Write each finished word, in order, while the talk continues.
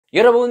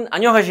여러분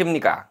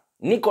안녕하십니까?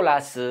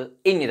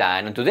 Nicolas입니다.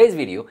 And in today's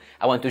video,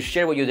 I want to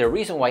share with you the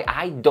reason why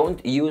I don't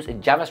use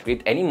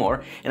JavaScript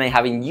anymore and I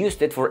haven't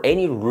used it for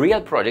any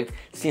real project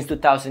since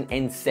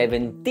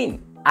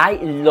 2017. I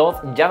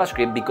love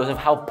JavaScript because of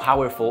how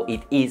powerful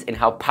it is and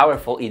how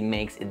powerful it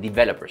makes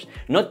developers.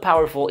 Not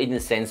powerful in the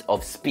sense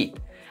of speed.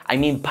 I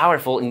mean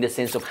powerful in the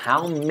sense of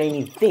how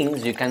many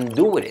things you can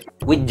do with it.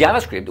 With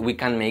JavaScript, we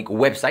can make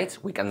websites,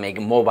 we can make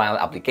mobile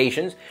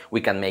applications,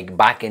 we can make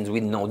backends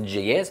with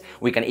Node.js,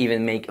 we can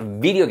even make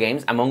video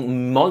games,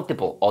 among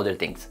multiple other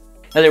things.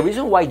 Now, the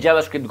reason why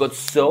JavaScript got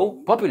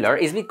so popular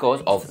is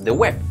because of the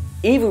web.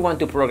 If we want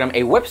to program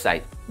a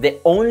website, the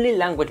only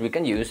language we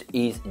can use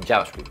is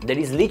JavaScript. There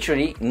is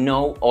literally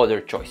no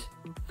other choice.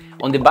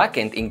 On the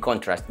backend, in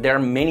contrast, there are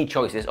many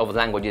choices of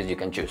languages you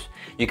can choose.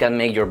 You can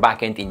make your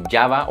backend in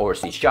Java or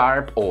C#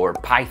 or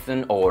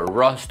Python or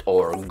Rust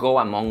or Go,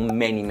 among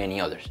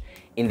many others.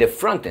 In the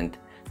frontend,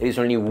 there is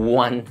only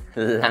one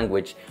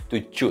language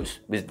to choose.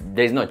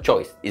 There is no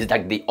choice. It's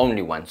like the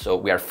only one, so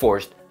we are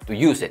forced to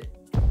use it.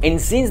 And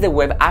since the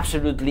web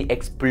absolutely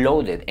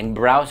exploded and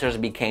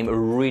browsers became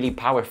really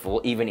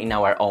powerful even in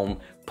our own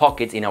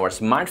pockets, in our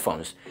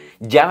smartphones,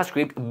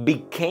 JavaScript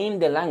became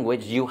the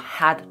language you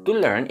had to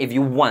learn if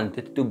you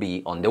wanted to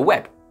be on the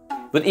web.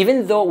 But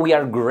even though we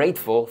are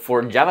grateful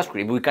for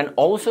JavaScript, we can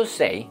also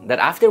say that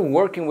after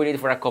working with it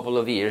for a couple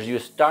of years, you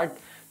start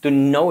to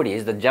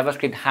notice that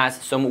JavaScript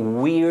has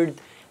some weird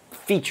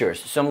features,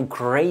 some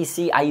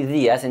crazy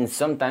ideas, and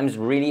sometimes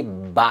really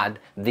bad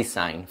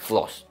design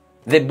flaws.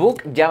 The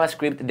book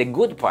JavaScript, The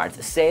Good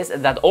Parts says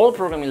that all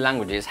programming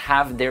languages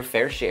have their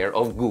fair share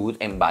of good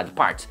and bad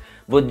parts,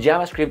 but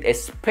JavaScript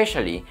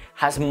especially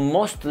has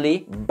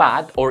mostly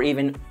bad or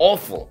even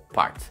awful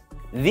parts.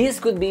 This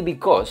could be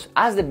because,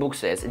 as the book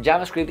says,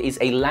 JavaScript is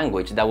a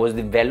language that was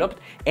developed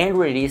and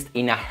released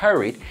in a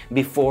hurry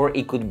before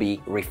it could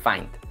be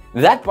refined.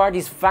 That part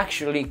is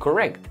factually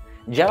correct.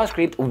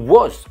 JavaScript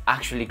was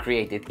actually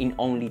created in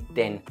only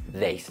 10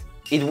 days.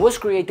 It was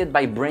created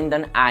by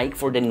Brendan Eich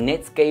for the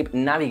Netscape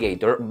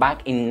Navigator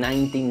back in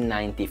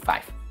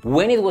 1995.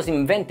 When it was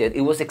invented,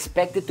 it was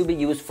expected to be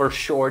used for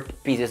short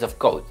pieces of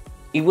code.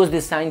 It was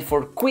designed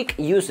for quick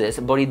uses,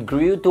 but it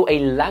grew to a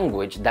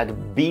language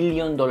that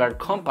billion-dollar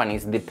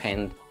companies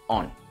depend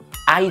on.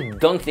 I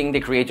don't think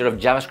the creator of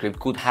JavaScript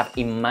could have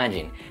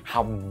imagined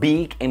how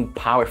big and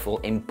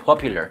powerful and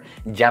popular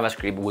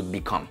JavaScript would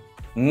become.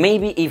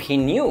 Maybe if he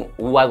knew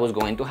what was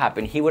going to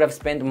happen, he would have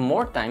spent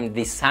more time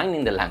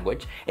designing the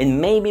language and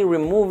maybe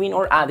removing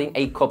or adding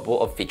a couple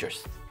of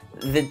features.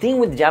 The thing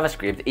with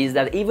JavaScript is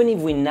that even if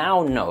we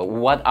now know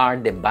what are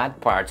the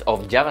bad parts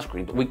of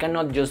JavaScript, we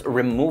cannot just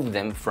remove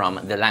them from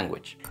the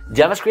language.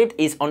 JavaScript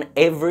is on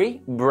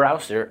every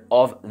browser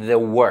of the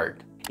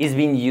world. It's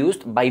being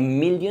used by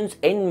millions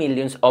and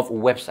millions of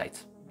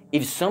websites.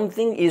 If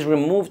something is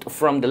removed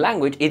from the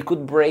language, it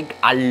could break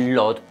a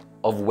lot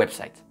of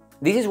websites.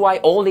 This is why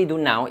all they do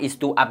now is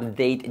to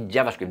update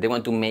JavaScript. They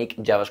want to make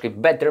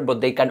JavaScript better, but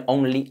they can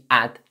only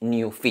add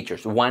new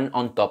features, one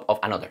on top of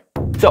another.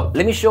 So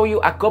let me show you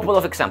a couple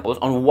of examples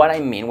on what I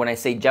mean when I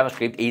say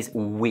JavaScript is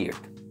weird.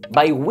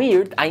 By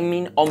weird, I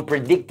mean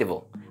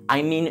unpredictable.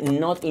 I mean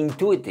not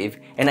intuitive,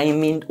 and I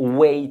mean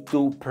way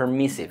too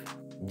permissive.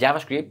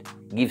 JavaScript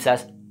gives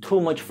us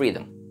too much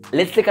freedom.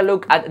 Let's take a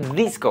look at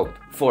this code,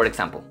 for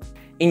example.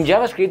 In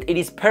JavaScript, it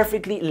is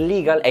perfectly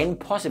legal and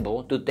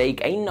possible to take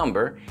a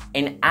number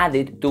and add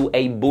it to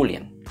a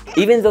boolean,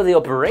 even though the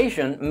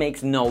operation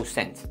makes no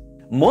sense.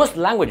 Most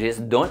languages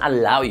don't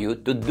allow you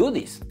to do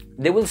this.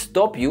 They will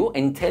stop you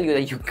and tell you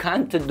that you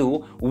can't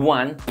do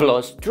 1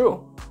 plus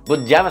true. But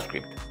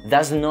JavaScript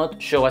does not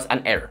show us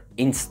an error.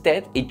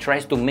 Instead, it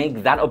tries to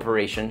make that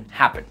operation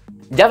happen.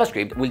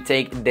 JavaScript will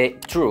take the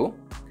true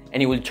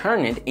and it will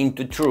turn it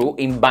into true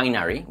in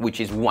binary,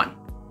 which is 1.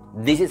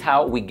 This is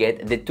how we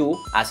get the 2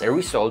 as a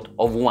result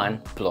of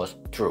 1 plus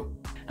true.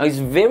 Now, it's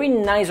very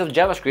nice of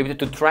JavaScript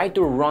to try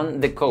to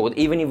run the code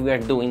even if we are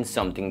doing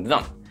something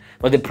dumb.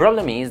 But the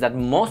problem is that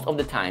most of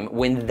the time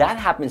when that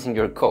happens in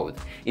your code,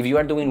 if you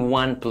are doing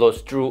 1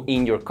 plus true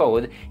in your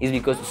code, is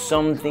because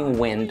something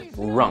went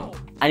wrong.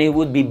 And it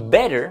would be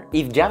better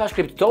if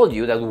JavaScript told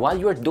you that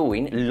what you are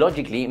doing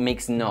logically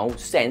makes no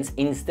sense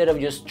instead of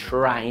just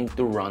trying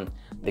to run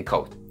the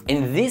code.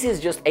 And this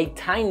is just a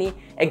tiny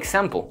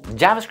example.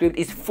 JavaScript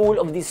is full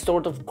of these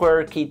sort of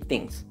quirky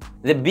things.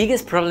 The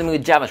biggest problem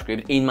with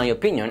JavaScript, in my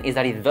opinion, is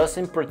that it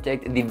doesn't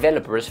protect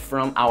developers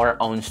from our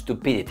own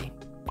stupidity.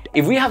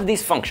 If we have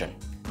this function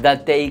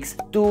that takes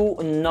two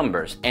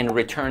numbers and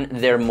return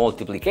their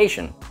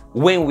multiplication,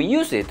 when we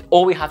use it,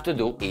 all we have to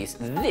do is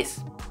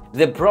this.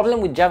 The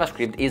problem with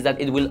JavaScript is that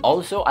it will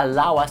also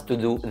allow us to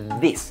do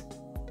this,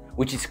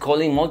 which is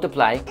calling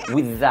multiply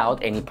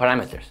without any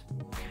parameters.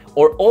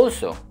 Or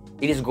also,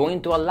 it is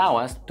going to allow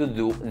us to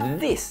do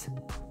this,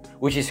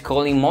 which is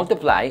calling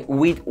multiply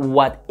with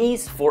what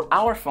is for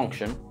our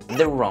function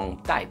the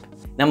wrong type.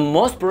 Now,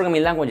 most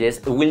programming languages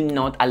will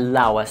not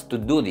allow us to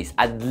do this.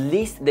 At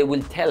least they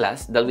will tell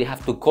us that we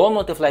have to call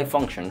multiply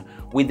function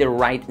with the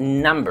right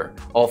number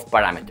of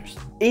parameters.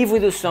 If we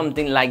do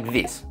something like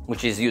this,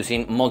 which is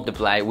using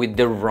multiply with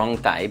the wrong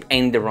type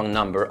and the wrong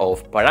number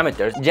of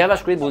parameters,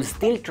 JavaScript will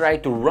still try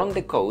to run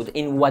the code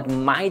in what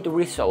might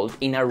result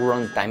in a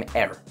runtime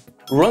error.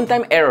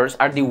 Runtime errors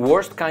are the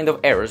worst kind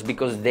of errors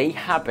because they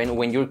happen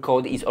when your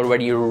code is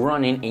already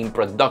running in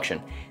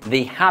production.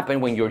 They happen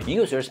when your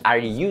users are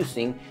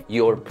using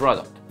your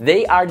product.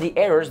 They are the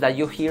errors that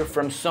you hear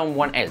from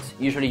someone else,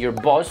 usually your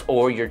boss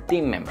or your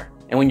team member.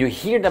 And when you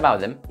hear about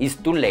them, it's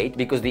too late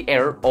because the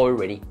error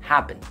already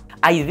happened.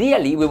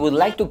 Ideally, we would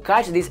like to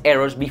catch these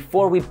errors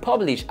before we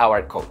publish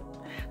our code.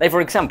 Like for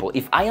example,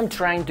 if I am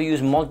trying to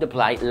use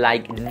multiply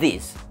like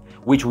this,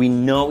 which we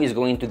know is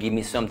going to give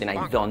me something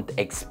I don't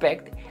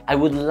expect, I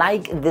would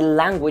like the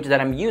language that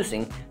I'm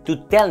using to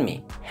tell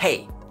me,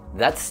 hey,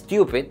 that's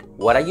stupid,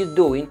 what are you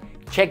doing?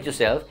 Check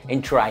yourself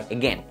and try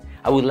again.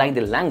 I would like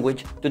the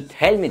language to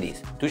tell me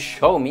this, to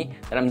show me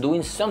that I'm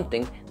doing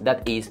something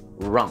that is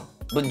wrong.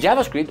 But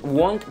JavaScript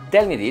won't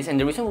tell me this, and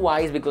the reason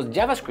why is because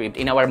JavaScript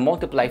in our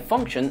multiply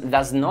function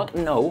does not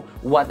know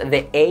what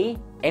the A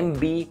and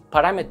B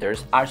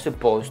parameters are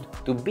supposed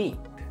to be.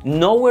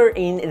 Nowhere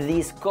in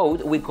this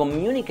code we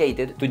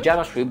communicated to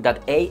JavaScript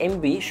that A and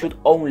B should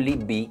only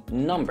be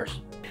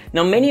numbers.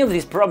 Now, many of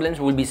these problems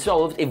will be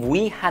solved if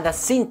we had a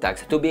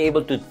syntax to be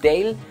able to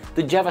tell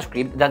to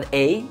JavaScript that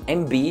A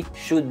and B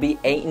should be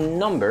a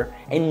number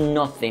and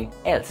nothing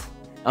else.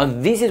 Now,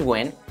 this is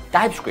when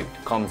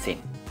TypeScript comes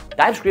in.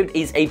 TypeScript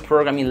is a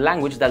programming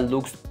language that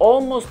looks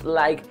almost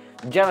like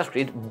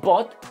JavaScript,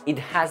 but it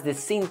has the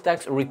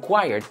syntax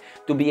required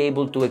to be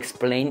able to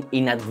explain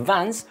in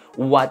advance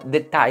what the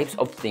types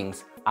of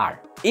things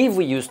are. If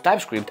we use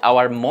TypeScript,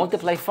 our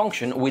multiply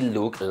function will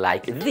look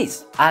like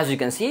this. As you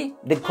can see,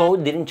 the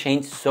code didn't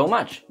change so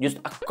much, just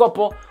a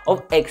couple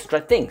of extra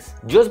things.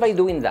 Just by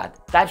doing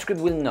that, TypeScript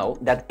will know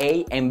that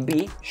A and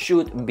B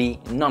should be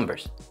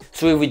numbers.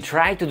 So if we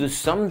try to do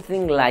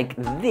something like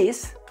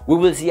this, we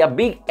will see a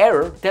big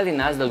error telling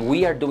us that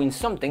we are doing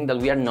something that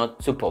we are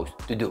not supposed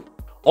to do.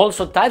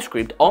 Also,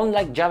 TypeScript,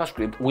 unlike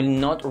JavaScript, will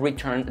not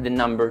return the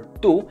number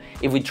 2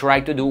 if we try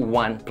to do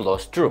 1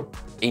 plus true.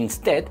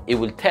 Instead, it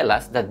will tell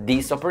us that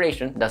this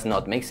operation does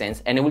not make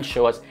sense and it will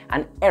show us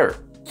an error.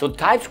 So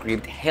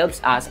TypeScript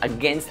helps us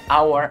against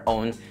our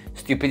own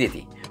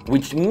stupidity,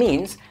 which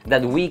means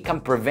that we can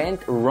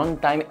prevent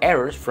runtime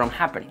errors from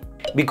happening.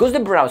 Because the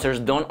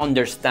browsers don't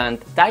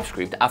understand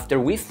TypeScript, after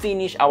we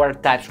finish our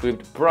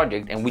TypeScript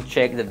project and we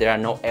check that there are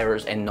no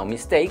errors and no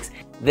mistakes,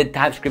 the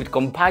TypeScript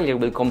compiler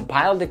will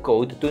compile the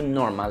code to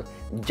normal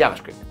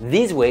JavaScript.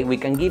 This way we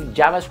can give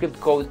JavaScript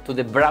code to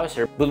the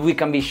browser, but we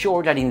can be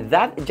sure that in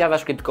that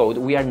JavaScript code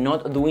we are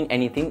not doing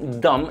anything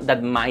dumb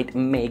that might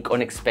make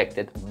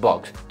unexpected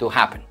bugs to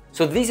happen.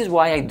 So this is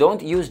why I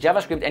don't use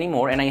JavaScript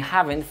anymore, and I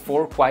haven't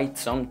for quite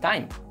some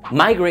time.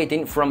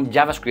 Migrating from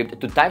JavaScript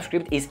to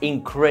TypeScript is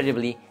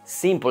incredibly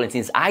simple, and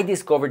since I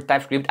discovered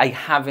TypeScript, I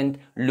haven't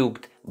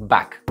looked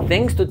back.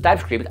 Thanks to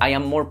TypeScript, I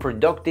am more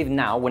productive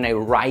now when I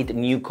write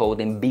new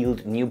code and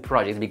build new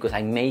projects because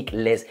I make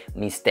less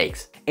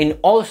mistakes. And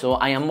also,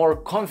 I am more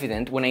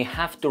confident when I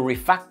have to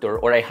refactor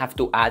or I have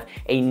to add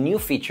a new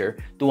feature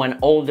to an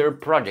older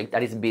project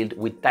that is built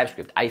with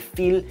TypeScript. I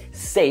feel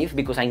safe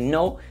because I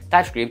know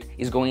TypeScript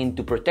is going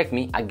to protect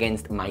me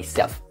against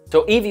myself.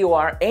 So if you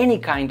are any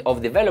kind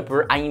of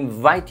developer, I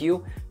invite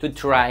you to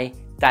try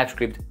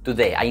TypeScript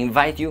today. I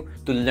invite you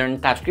to learn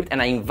TypeScript,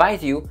 and I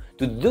invite you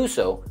to do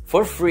so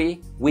for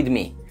free with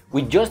me.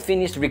 We just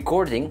finished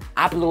recording,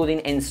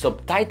 uploading, and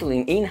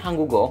subtitling in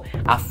Hangugo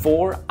a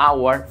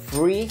 4-hour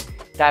free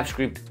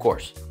TypeScript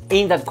course.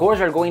 In that course,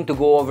 we're going to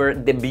go over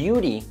the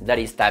beauty that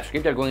is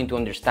TypeScript. We're going to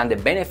understand the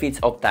benefits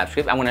of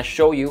TypeScript. I'm going to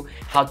show you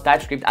how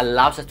TypeScript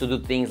allows us to do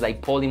things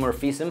like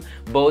polymorphism,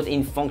 both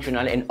in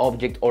functional and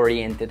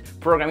object-oriented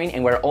programming.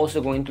 And we're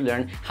also going to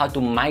learn how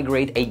to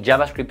migrate a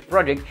JavaScript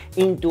project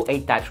into a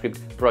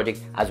TypeScript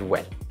project as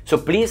well. So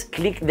please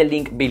click the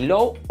link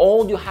below.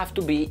 All you have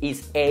to be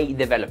is a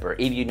developer.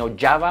 If you know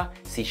Java,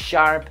 C#,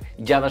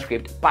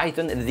 JavaScript,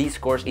 Python, this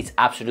course is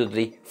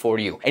absolutely for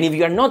you. And if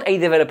you are not a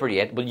developer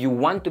yet, but you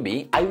want to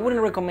be, I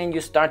wouldn't recommend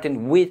you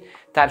starting with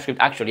TypeScript.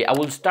 Actually, I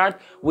will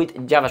start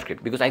with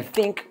JavaScript because I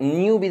think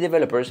newbie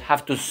developers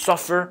have to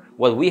suffer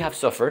what we have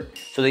suffered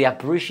so they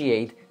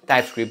appreciate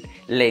TypeScript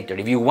later.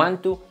 If you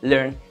want to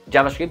learn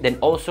JavaScript, then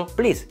also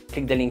please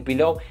click the link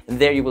below, and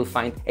there you will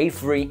find a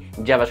free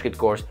JavaScript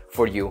course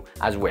for you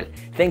as well.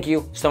 Thank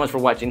you so much for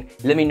watching.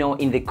 Let me know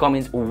in the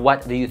comments,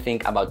 what do you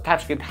think about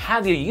TypeScript?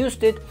 Have you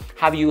used it?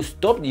 Have you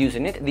stopped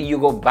using it? Did you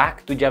go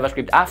back to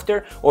JavaScript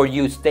after, or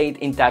you stayed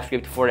in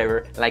TypeScript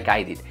forever like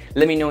I did?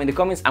 Let me know in the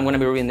comments. I'm gonna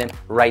be reading them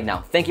right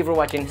now. Thank you for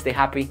watching. Stay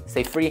happy,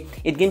 stay free.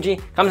 Eat kimchi.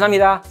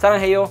 감사합니다.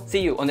 사랑해요. See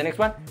you on the next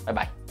one. Bye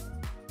bye.